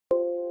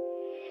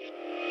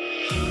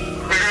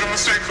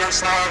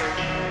last night.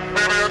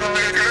 Maybe I can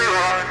make it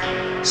right.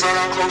 Sit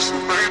down closer,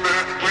 baby.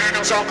 We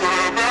can talk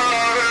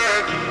about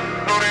it.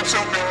 No need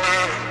to be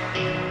mad.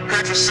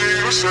 Hate to see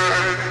you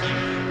sad.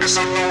 Yes,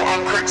 I know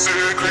I'm crazy,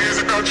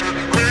 crazy about you,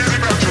 crazy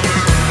about you.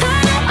 I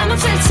know I'm a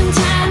flirt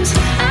sometimes.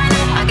 I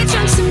know I get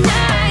drunk some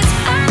nights.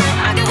 I know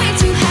I get way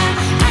too high.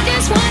 I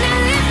just wanna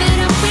live it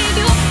up with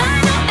you. I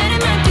know that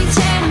it might be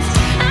tough.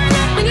 I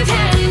know when you've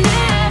had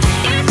enough.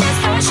 It's just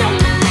how I show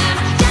my love.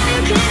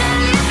 Darling, can I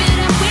live it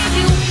up with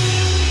you?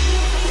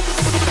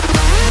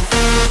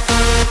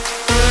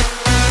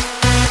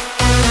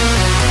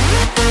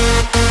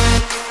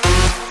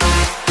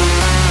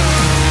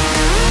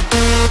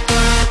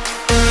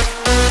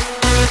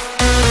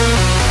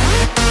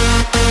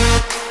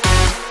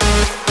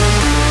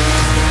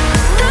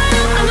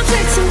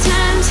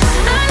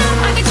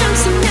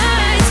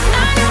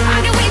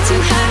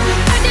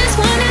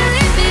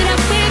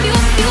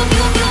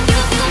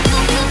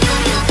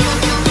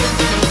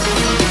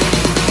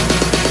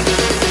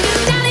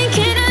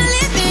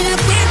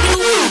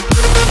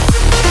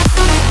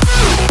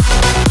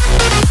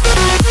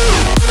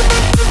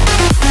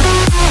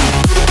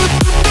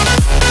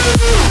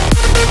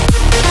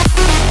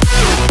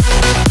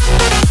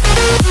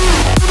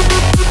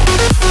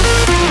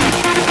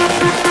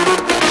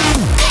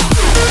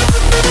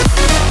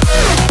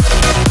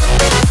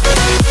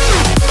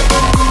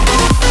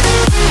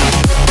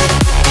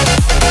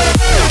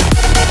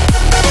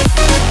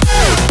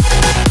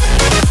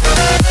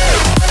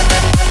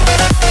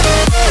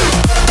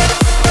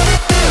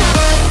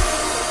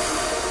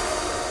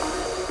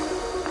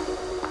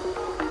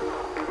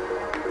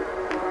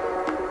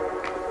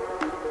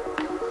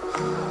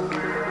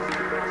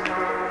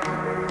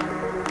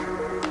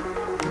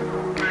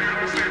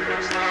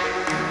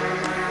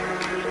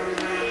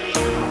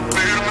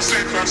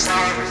 Last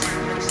night.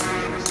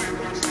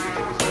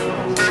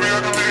 Maybe I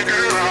can make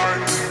it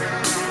right.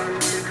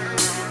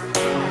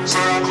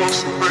 Sit down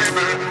closer,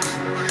 baby.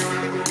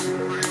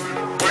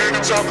 We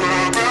can talk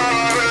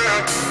about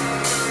it.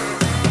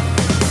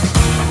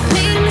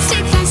 Made a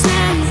mistake last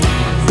night.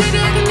 Maybe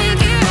I can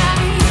make it right.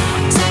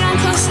 Sit down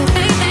closer,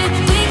 baby.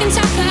 We can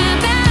talk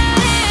about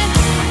it.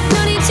 No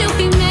need to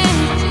be mad.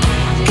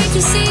 Hate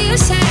to see you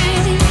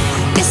sad.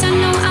 Yes, I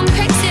know I'm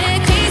crazy,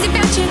 crazy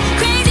about you,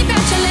 crazy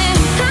about your love.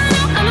 I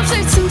know I'm a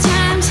flirt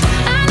sometimes.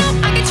 I know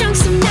I get drunk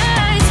some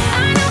nights.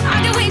 I know I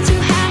get way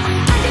too high.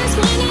 I just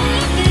wanna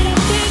live it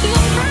up with you.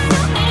 I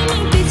know that it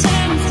might be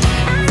tough.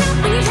 I know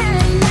when you've had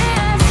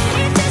enough.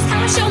 It's just how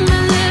I show my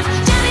love.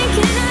 Darling,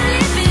 can I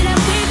live it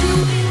up with you?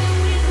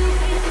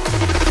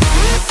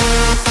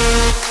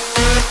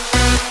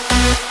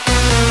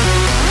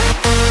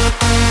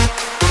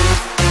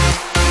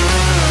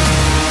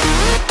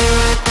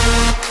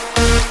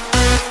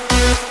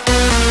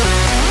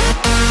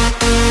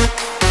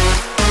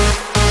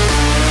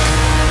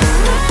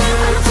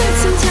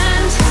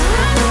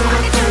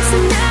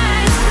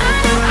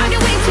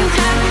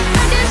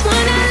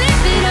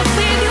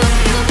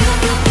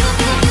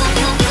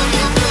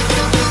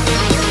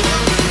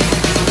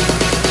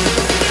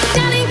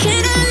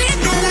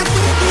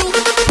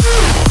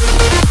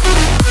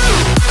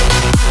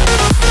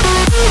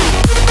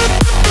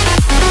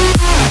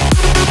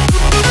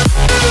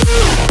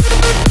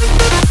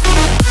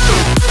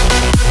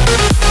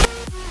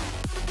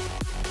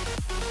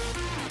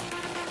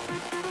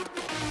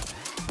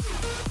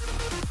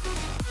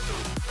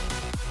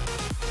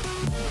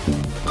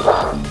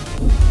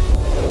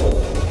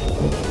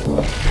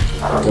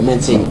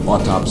 Commencing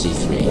autopsy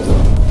 3.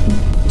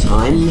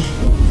 Time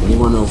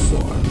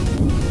 21:04.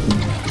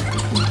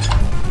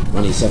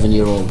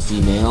 27-year-old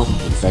female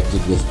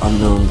infected with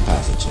unknown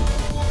pathogen.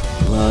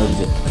 Blood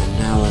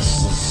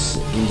analysis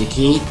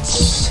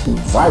indicates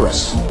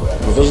virus.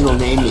 Provisional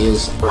name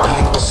is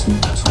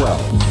Tax-12.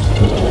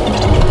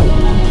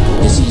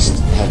 Deceased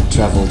had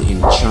traveled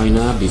in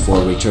China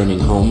before returning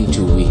home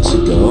 2 weeks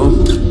ago.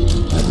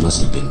 That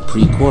must have been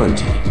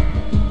pre-quarantine.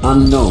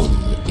 Unknown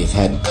if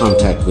had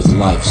contact with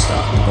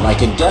livestock, but I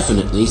can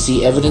definitely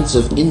see evidence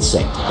of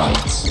insect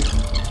bites.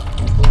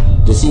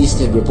 Deceased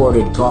had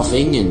reported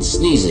coughing and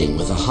sneezing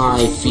with a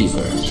high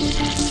fever.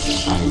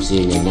 I'm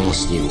seeing a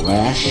nasty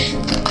rash,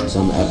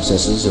 some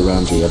abscesses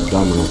around the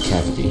abdominal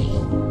cavity.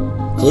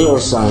 Clear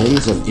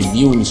signs of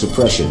immune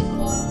suppression.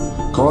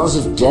 Cause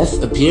of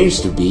death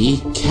appears to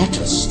be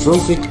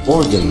catastrophic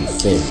organ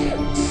failure.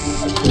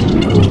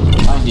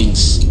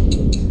 Findings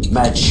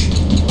match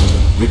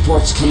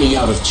reports coming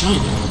out of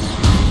China.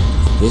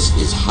 This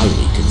is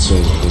highly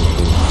concerning.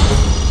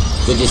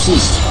 The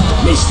deceased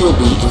may still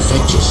be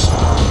infectious.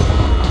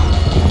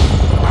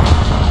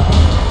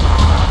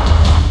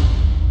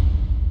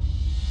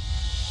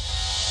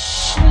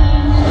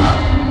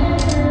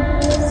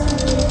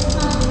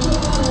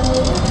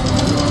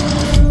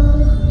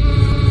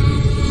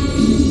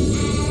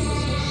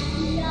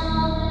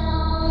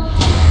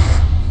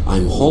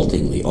 I'm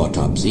halting the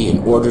autopsy in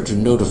order to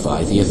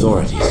notify the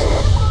authorities.